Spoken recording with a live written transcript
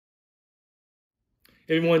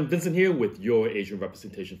Hey everyone, Vincent here with your Asian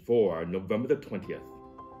representation for November the 20th.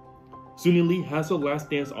 Suni has her last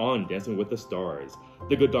dance on Dancing with the Stars.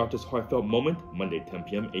 The Good Doctor's Heartfelt Moment, Monday 10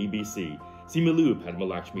 p.m. ABC. Simu, Padma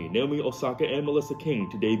Lakshmi, Naomi Osaka, and Melissa King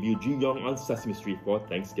to debut Ji-young on Sesame Street for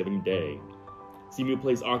Thanksgiving Day. Simu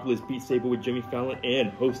plays Oculus Beat Saber with Jimmy Fallon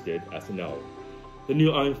and hosted SNL. The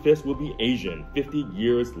new Iron Fist will be Asian 50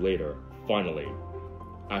 years later, finally.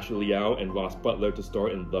 Ashley Liao and Ross Butler to star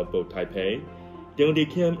in Loveboat Taipei. Daniel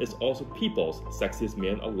Kim is also People's Sexiest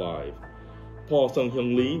Man Alive. Paul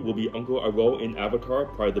Sun-Hyung Lee will be Uncle Iroh in Avatar,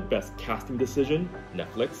 probably the best casting decision,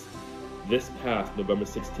 Netflix. This past November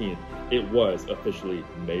 16th, it was officially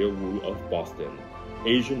Mayor Wu of Boston.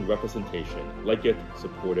 Asian representation. Like it,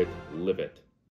 support it, live it.